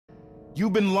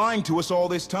You've been lying to us all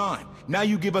this time. Now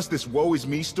you give us this woe is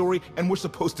me story, and we're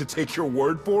supposed to take your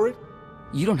word for it?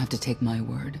 You don't have to take my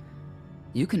word.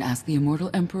 You can ask the Immortal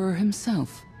Emperor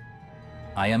himself.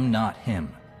 I am not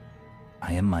him.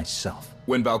 I am myself.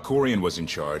 When Valkorion was in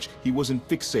charge, he wasn't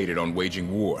fixated on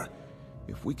waging war.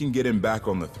 If we can get him back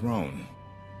on the throne...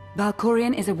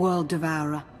 Valkorion is a world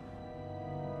devourer.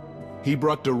 He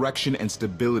brought direction and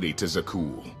stability to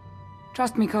Zakuul.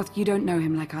 Trust me, Koth, you don't know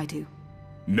him like I do.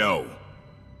 No.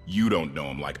 You don't know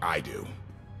him like I do.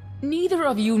 Neither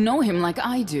of you know him like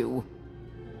I do.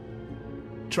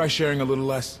 Try sharing a little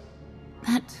less.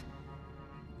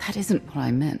 That isn't what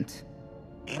I meant.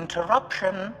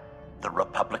 Interruption. The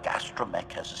Republic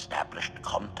astromech has established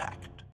contact.